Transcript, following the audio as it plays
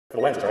The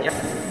lenses are,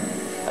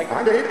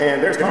 I'm Dave,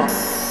 and there's Tom.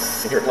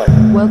 And here play.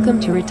 Welcome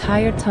to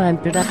Retired Time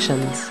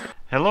Productions.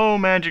 Hello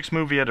Magix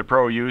Movie Editor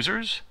Pro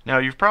users. Now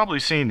you've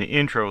probably seen the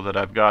intro that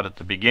I've got at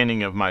the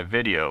beginning of my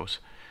videos,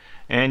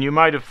 and you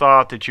might have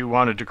thought that you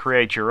wanted to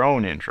create your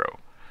own intro.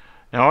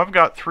 Now I've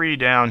got 3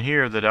 down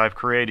here that I've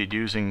created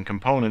using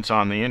components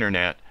on the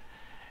internet,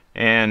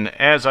 and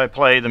as I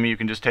play them you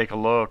can just take a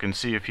look and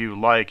see if you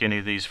like any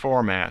of these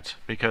formats,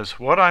 because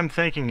what I'm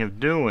thinking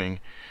of doing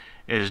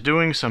is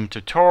doing some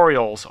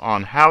tutorials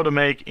on how to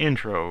make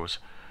intros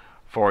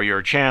for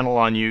your channel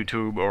on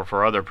YouTube or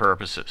for other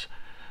purposes.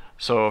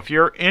 So if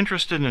you're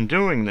interested in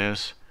doing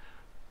this,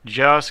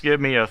 just give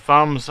me a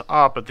thumbs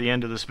up at the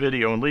end of this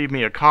video and leave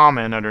me a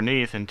comment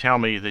underneath and tell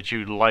me that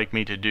you'd like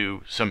me to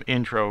do some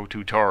intro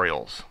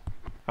tutorials.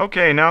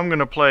 Okay, now I'm going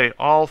to play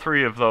all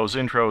 3 of those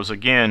intros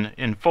again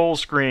in full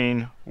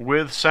screen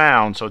with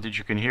sound so that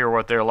you can hear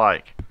what they're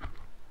like.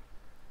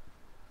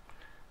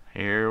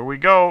 Here we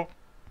go.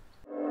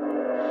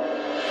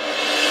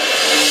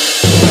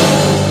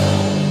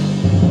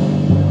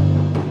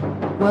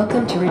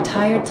 Welcome to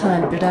Retired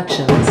Time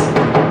Productions.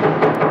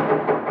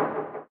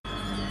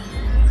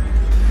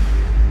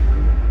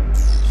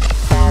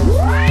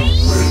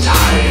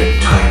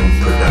 Retired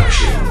Time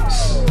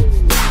Productions.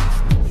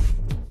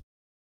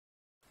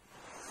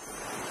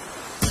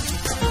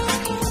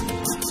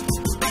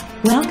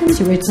 Welcome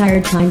to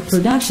Retired Time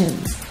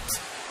Productions.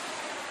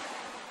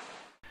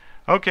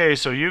 Okay,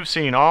 so you've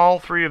seen all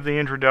 3 of the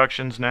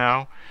introductions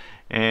now,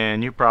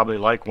 and you probably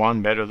like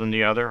one better than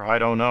the other, I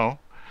don't know.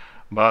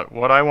 But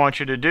what I want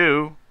you to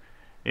do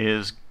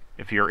is,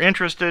 if you're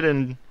interested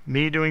in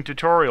me doing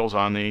tutorials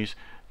on these,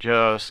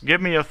 just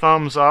give me a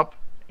thumbs up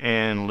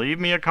and leave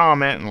me a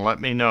comment and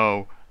let me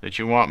know that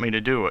you want me to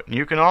do it. And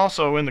you can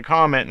also in the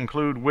comment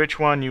include which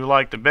one you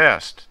like the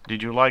best.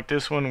 Did you like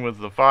this one with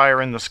the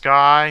fire in the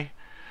sky?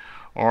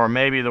 Or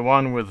maybe the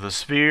one with the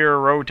sphere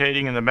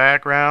rotating in the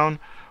background?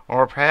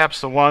 Or perhaps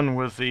the one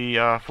with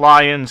the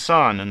fly-in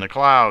sun and the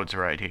clouds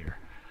right here.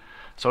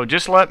 So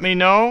just let me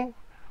know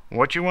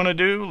what you want to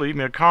do. Leave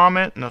me a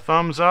comment and a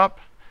thumbs up,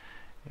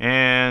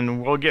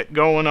 and we'll get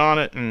going on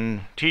it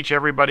and teach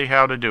everybody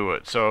how to do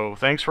it. So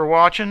thanks for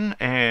watching,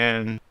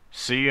 and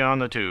see you on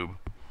the tube.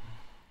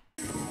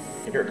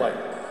 And here play.